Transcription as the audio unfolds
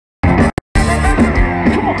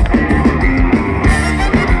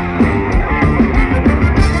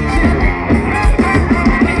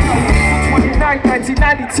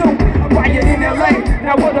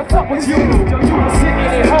you were sitting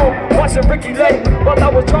at home watching Ricky Lake while I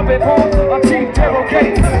was jumping home on Team Daryl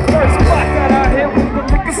Gates. First spot that I hit was the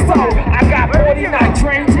liquor store. I got 49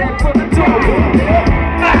 trains in for the door.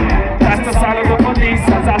 That's the sound of the police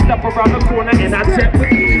as I step around the corner and I check the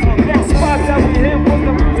keys. Next spot that we hit was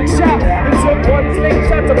the music shop. It took one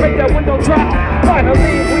slingshot shot to make that window drop. Finally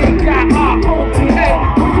we got our own TA.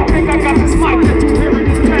 Who you think I got this mic that you hearing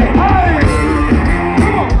this track? Hey!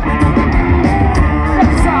 Come on!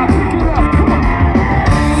 Left side, pick it up, come on!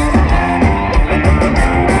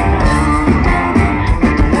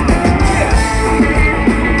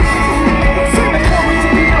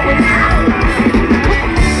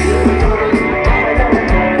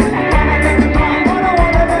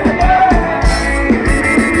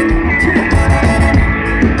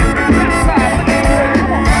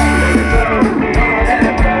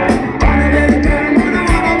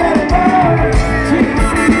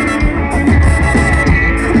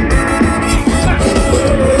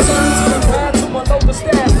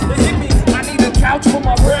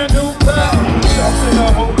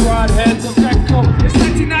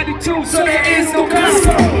 So